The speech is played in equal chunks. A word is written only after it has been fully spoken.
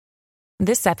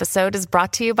This episode is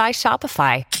brought to you by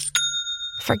Shopify.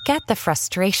 Forget the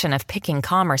frustration of picking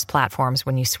commerce platforms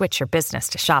when you switch your business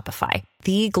to Shopify,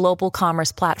 the global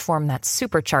commerce platform that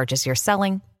supercharges your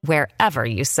selling wherever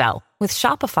you sell. With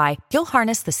Shopify, you'll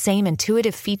harness the same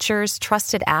intuitive features,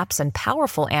 trusted apps, and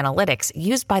powerful analytics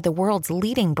used by the world's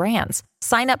leading brands.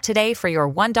 Sign up today for your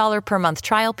 $1 per month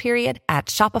trial period at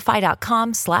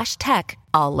shopify.com/tech,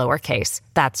 all lowercase.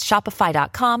 That's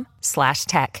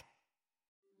shopify.com/tech.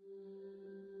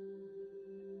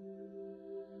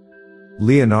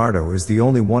 Leonardo is the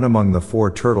only one among the 4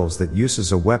 turtles that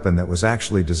uses a weapon that was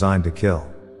actually designed to kill.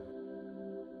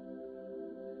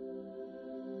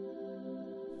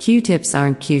 Q-tips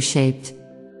aren't Q-shaped.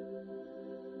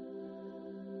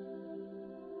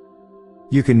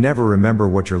 You can never remember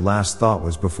what your last thought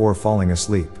was before falling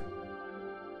asleep.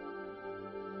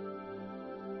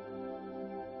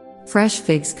 Fresh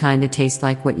figs kinda taste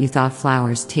like what you thought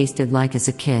flowers tasted like as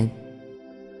a kid.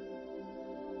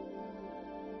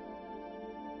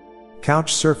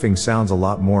 Couch surfing sounds a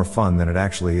lot more fun than it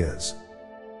actually is.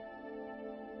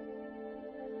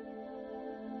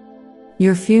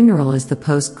 Your funeral is the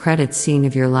post-credits scene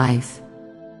of your life.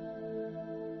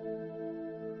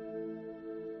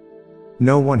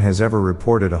 No one has ever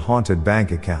reported a haunted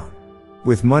bank account,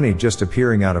 with money just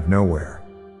appearing out of nowhere.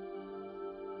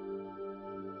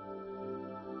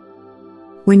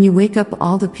 When you wake up,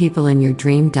 all the people in your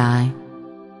dream die.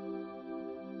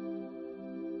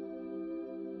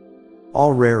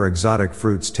 All rare exotic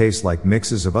fruits taste like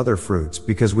mixes of other fruits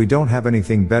because we don't have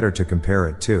anything better to compare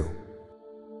it to.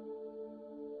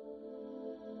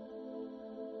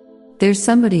 There's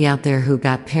somebody out there who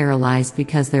got paralyzed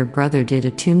because their brother did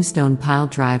a tombstone pile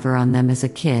driver on them as a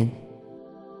kid.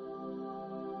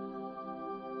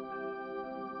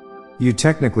 You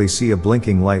technically see a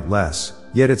blinking light less,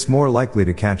 yet it's more likely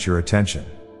to catch your attention.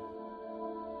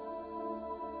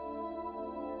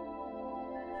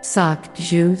 Sock,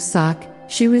 shoe, sock.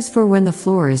 Shoe is for when the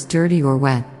floor is dirty or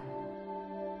wet.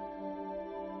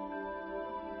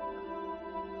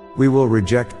 We will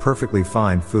reject perfectly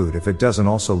fine food if it doesn't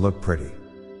also look pretty.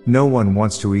 No one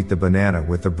wants to eat the banana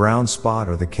with the brown spot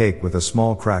or the cake with a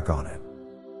small crack on it.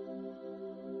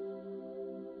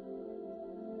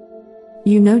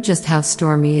 You know just how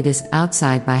stormy it is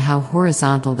outside by how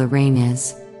horizontal the rain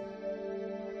is.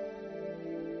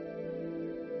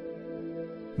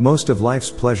 Most of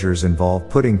life's pleasures involve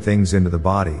putting things into the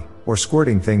body, or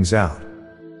squirting things out.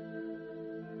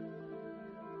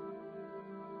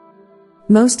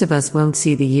 Most of us won't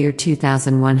see the year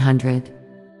 2100.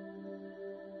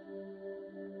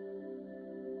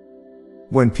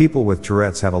 When people with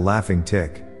Tourette's have a laughing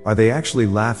tic, are they actually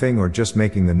laughing or just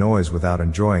making the noise without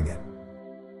enjoying it?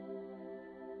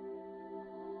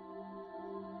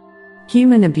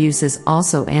 Human abuse is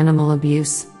also animal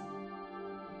abuse.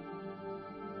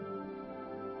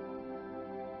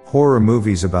 Horror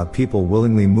movies about people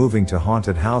willingly moving to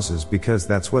haunted houses because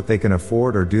that's what they can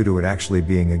afford or due to it actually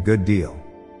being a good deal.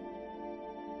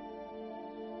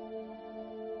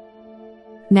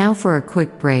 Now for a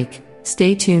quick break.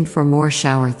 Stay tuned for more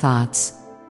shower thoughts.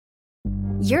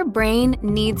 Your brain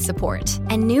needs support,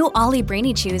 and new Ollie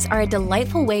Brainy Chews are a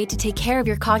delightful way to take care of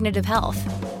your cognitive health.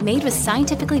 Made with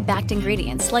scientifically backed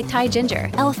ingredients like Thai ginger,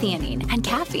 L-theanine, and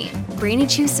caffeine, Brainy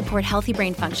Chews support healthy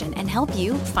brain function and help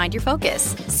you find your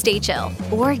focus, stay chill,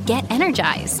 or get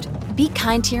energized. Be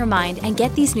kind to your mind and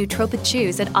get these nootropic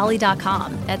chews at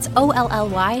ollie.com. That's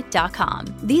OLLY.com.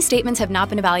 These statements have not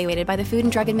been evaluated by the Food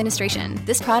and Drug Administration.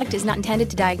 This product is not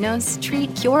intended to diagnose,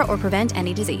 treat, cure, or prevent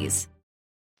any disease.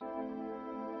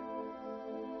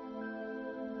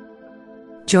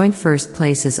 Joint first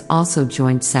place is also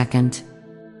joint second.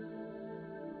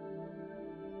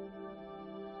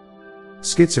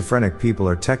 Schizophrenic people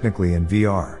are technically in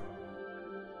VR.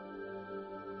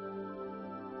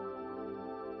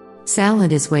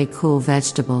 Salad is way cool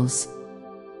vegetables.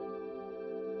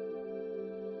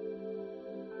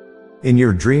 In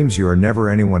your dreams you are never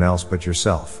anyone else but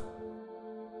yourself.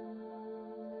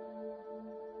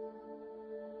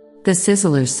 The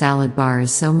Sizzler's salad bar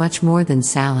is so much more than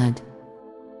salad.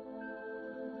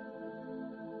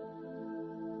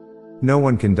 No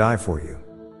one can die for you,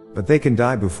 but they can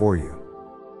die before you.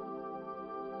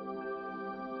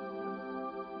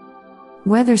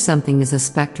 Whether something is a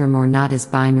spectrum or not is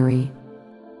binary.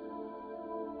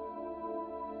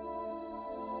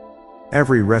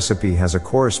 Every recipe has a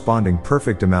corresponding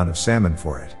perfect amount of salmon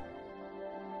for it.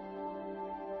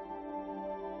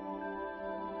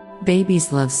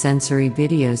 Babies love sensory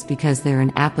videos because they're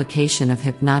an application of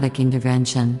hypnotic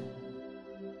intervention.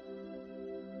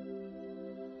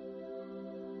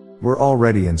 We're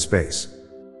already in space.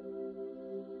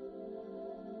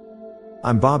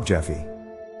 I'm Bob Jeffy.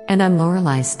 And I'm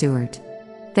Lorelei Stewart.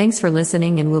 Thanks for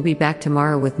listening, and we'll be back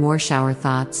tomorrow with more shower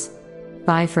thoughts.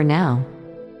 Bye for now.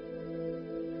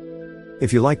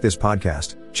 If you like this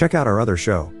podcast, check out our other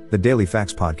show, the Daily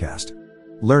Facts Podcast.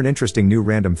 Learn interesting new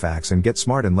random facts and get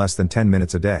smart in less than 10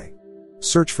 minutes a day.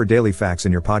 Search for Daily Facts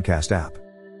in your podcast app.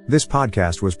 This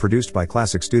podcast was produced by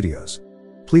Classic Studios.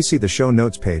 Please see the show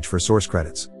notes page for source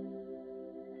credits.